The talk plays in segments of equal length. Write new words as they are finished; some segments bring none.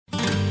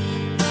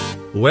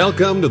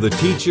Welcome to The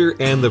Teacher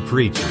and the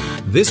Preacher.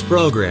 This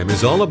program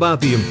is all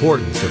about the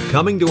importance of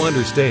coming to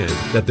understand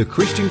that the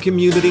Christian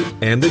community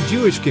and the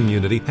Jewish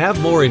community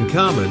have more in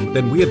common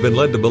than we have been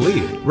led to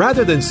believe.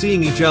 Rather than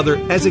seeing each other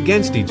as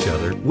against each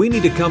other, we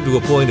need to come to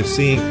a point of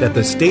seeing that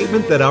the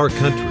statement that our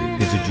country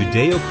is a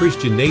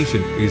Judeo-Christian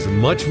nation is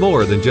much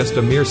more than just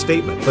a mere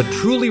statement, but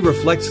truly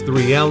reflects the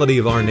reality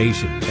of our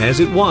nation, as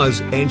it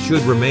was and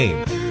should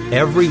remain.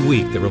 Every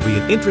week there will be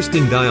an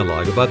interesting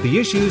dialogue about the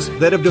issues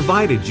that have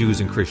divided Jews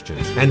and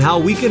Christians and how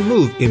we can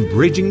move in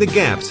bridging the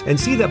gaps and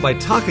see that by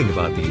talking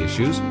about the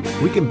issues,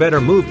 we can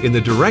better move in the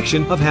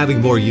direction of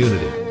having more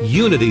unity.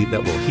 Unity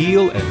that will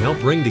heal and help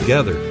bring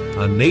together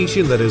a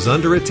nation that is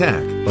under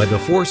attack by the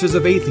forces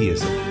of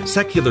atheism,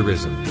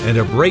 secularism, and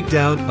a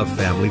breakdown of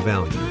family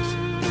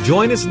values.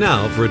 Join us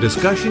now for a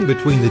discussion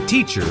between the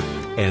teacher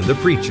and the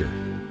preacher.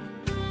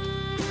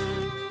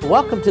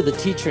 Welcome to The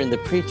Teacher and the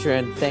Preacher,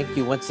 and thank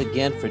you once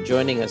again for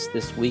joining us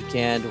this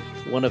weekend.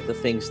 One of the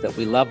things that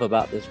we love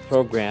about this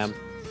program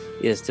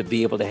is to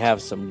be able to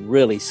have some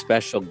really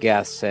special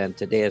guests, and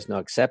today is no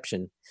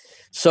exception.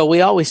 So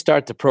we always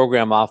start the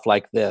program off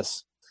like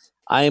this.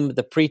 I'm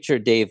the preacher,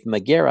 Dave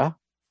Magera.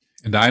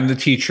 And I'm the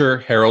teacher,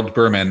 Harold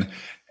Berman.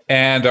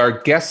 And our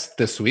guest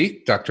this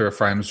week, Dr.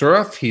 Efraim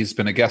Zuroff, he's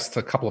been a guest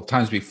a couple of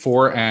times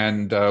before,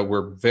 and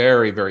we're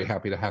very, very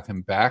happy to have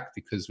him back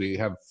because we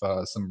have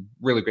some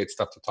really great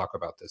stuff to talk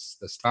about this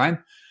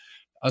time.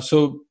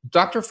 So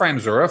Dr.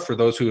 Efraim Zuroff, for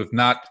those who have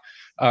not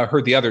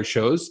heard the other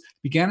shows,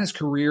 began his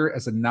career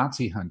as a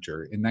Nazi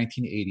hunter in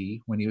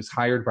 1980 when he was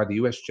hired by the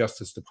U.S.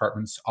 Justice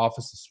Department's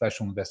Office of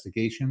Special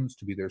Investigations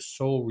to be their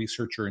sole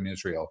researcher in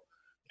Israel.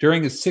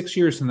 During his 6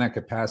 years in that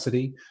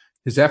capacity,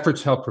 his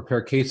efforts helped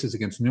prepare cases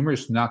against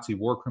numerous Nazi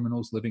war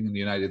criminals living in the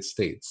United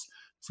States.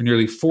 For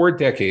nearly 4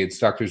 decades,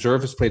 Dr. Zuroff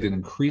has played an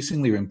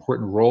increasingly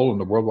important role in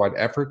the worldwide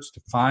efforts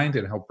to find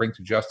and help bring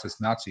to justice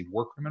Nazi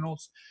war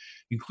criminals,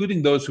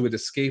 including those who had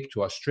escaped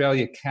to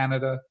Australia,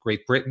 Canada,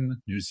 Great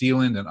Britain, New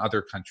Zealand, and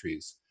other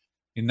countries.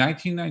 In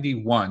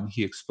 1991,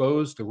 he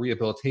exposed the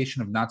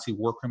rehabilitation of Nazi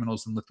war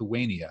criminals in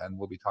Lithuania, and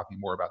we'll be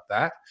talking more about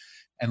that,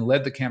 and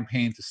led the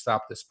campaign to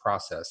stop this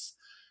process.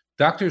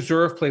 Dr.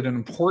 Zuroff played an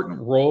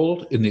important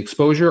role in the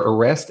exposure,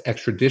 arrest,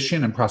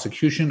 extradition, and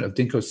prosecution of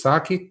Dinko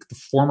Sakic, the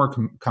former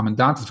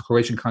commandant of the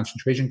Croatian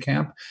concentration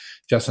camp,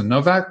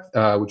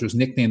 Jasenovac, which was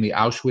nicknamed the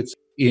Auschwitz.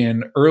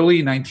 In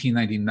early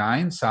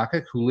 1999,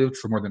 Sakic, who lived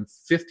for more than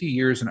 50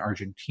 years in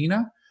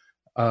Argentina,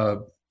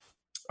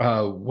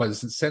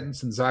 was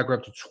sentenced in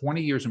Zagreb to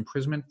 20 years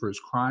imprisonment for his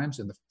crimes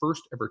in the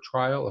first ever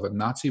trial of a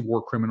Nazi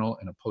war criminal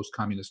in a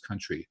post-communist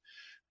country.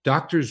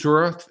 Dr.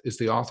 Zuroff is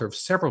the author of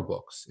several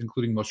books,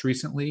 including most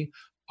recently,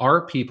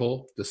 Our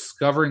People,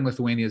 Discovering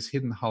Lithuania's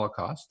Hidden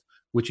Holocaust,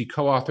 which he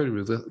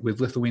co-authored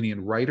with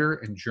Lithuanian writer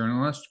and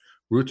journalist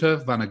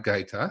Rūta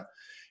Vanagaite.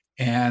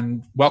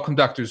 And welcome,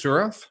 Dr.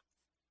 Zuroff.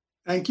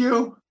 Thank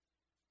you.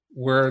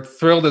 We're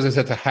thrilled, as I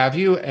said, to have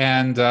you.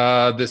 And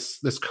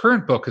this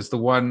current book is the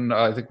one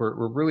I think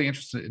we're really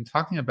interested in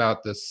talking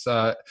about. This,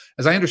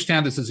 as I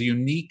understand, this is a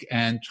unique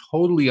and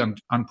totally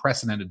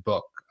unprecedented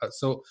book.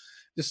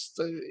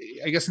 Just,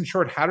 I guess, in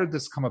short, how did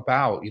this come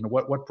about? You know,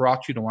 what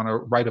brought you to want to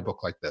write a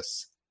book like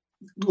this?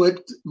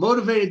 What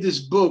motivated this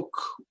book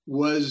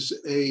was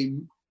a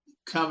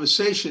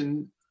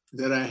conversation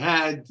that I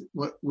had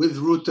with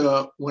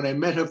Rūta when I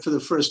met her for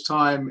the first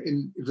time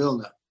in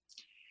Vilna.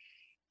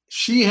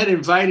 She had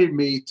invited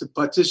me to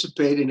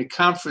participate in a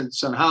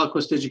conference on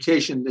Holocaust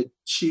education that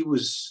she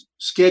was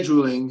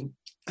scheduling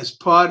as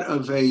part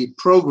of a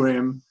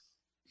program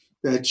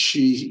that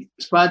she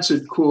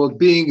sponsored called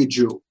Being a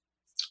Jew.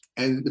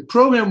 And the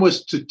program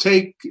was to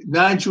take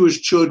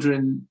non-Jewish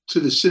children to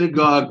the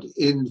synagogue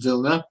in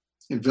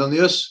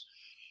Vilnius,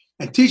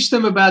 and teach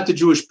them about the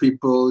Jewish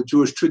people,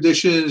 Jewish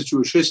traditions,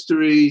 Jewish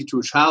history,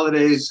 Jewish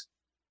holidays,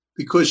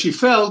 because she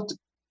felt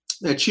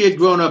that she had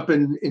grown up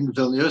in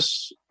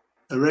Vilnius,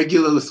 a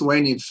regular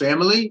Lithuanian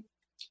family,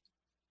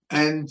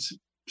 and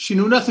she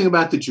knew nothing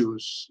about the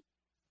Jews.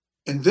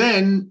 And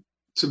then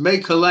to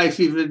make her life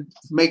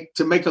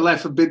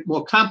a bit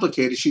more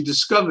complicated, she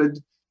discovered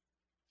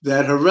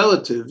that her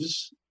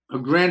relatives, her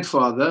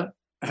grandfather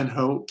and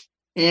her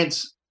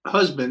aunt's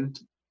husband,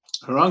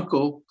 her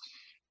uncle,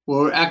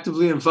 were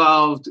actively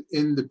involved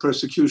in the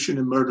persecution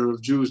and murder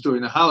of Jews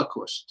during the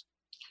Holocaust.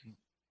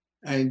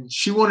 And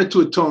she wanted to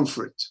atone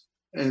for it.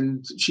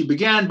 And she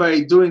began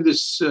by doing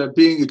this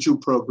Being a Jew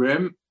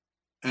program.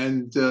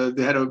 And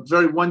they had a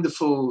very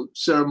wonderful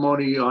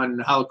ceremony on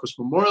Holocaust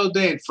Memorial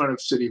Day in front of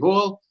City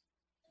Hall.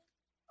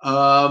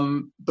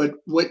 But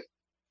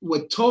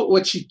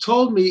what she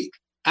told me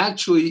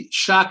actually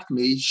shocked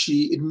me.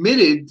 She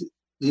admitted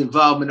the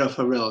involvement of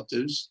her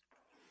relatives,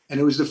 and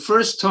it was the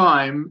first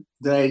time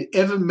that I'd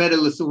ever met a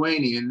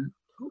Lithuanian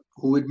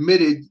who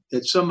admitted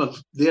that some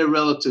of their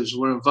relatives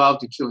were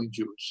involved in killing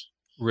Jews.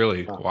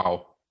 Really?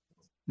 Wow.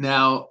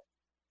 Now,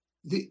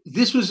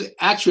 this was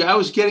actually, I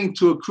was getting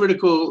to a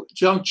critical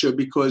juncture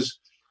because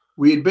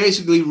we had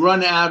basically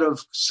run out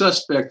of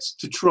suspects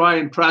to try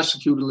and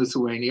prosecute in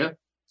Lithuania.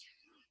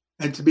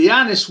 And to be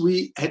honest,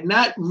 we had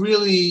not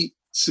really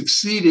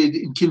succeeded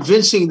in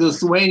convincing the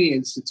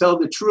Lithuanians to tell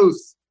the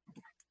truth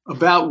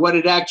about what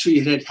had actually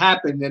had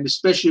happened, and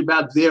especially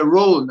about their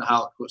role in the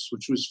Holocaust,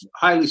 which was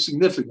highly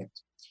significant.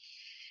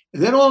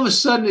 And then all of a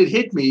sudden it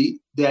hit me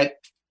that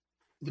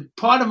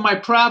part of my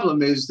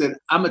problem is that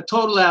I'm a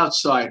total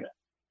outsider.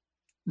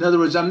 In other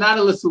words, I'm not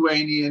a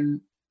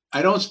Lithuanian.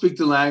 I don't speak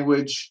the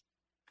language.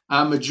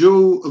 I'm a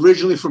Jew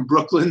originally from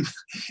Brooklyn,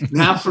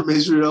 now from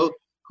Israel,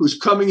 who's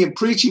coming and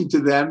preaching to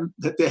them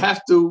that they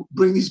have to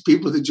bring these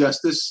people to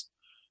justice,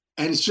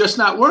 and it's just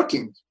not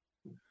working.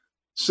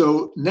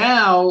 So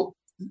now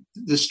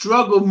the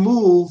struggle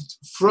moved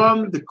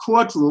from the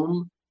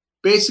courtroom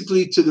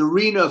basically to the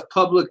arena of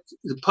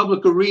the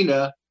public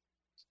arena,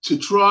 to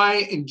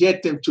try and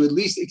get them to at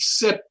least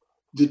accept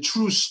the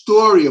true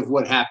story of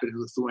what happened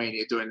in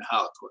Lithuania during the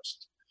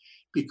Holocaust,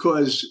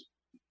 because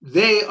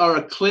they are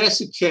a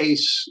classic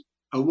case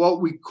of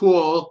what we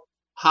call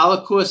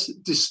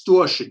Holocaust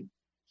distortion.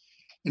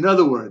 In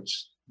other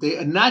words, they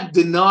are not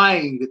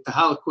denying that the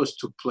Holocaust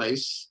took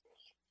place.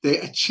 They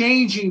are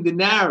changing the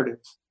narrative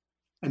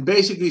and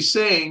basically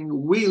saying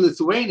we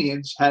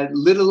Lithuanians had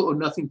little or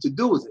nothing to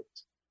do with it.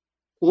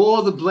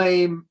 All the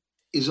blame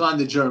is on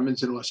the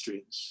Germans and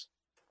Austrians,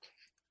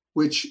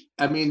 which,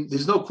 I mean,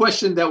 there's no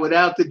question that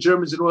without the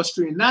Germans and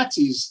Austrian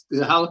Nazis,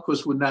 the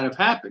Holocaust would not have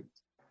happened.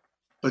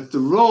 But the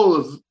role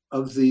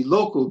of the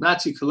local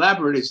Nazi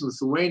collaborators in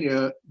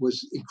Lithuania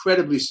was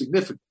incredibly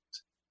significant.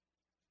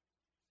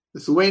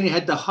 Lithuania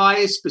had the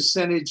highest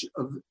percentage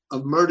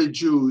of murdered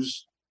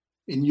Jews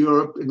in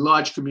Europe in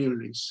large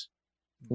communities.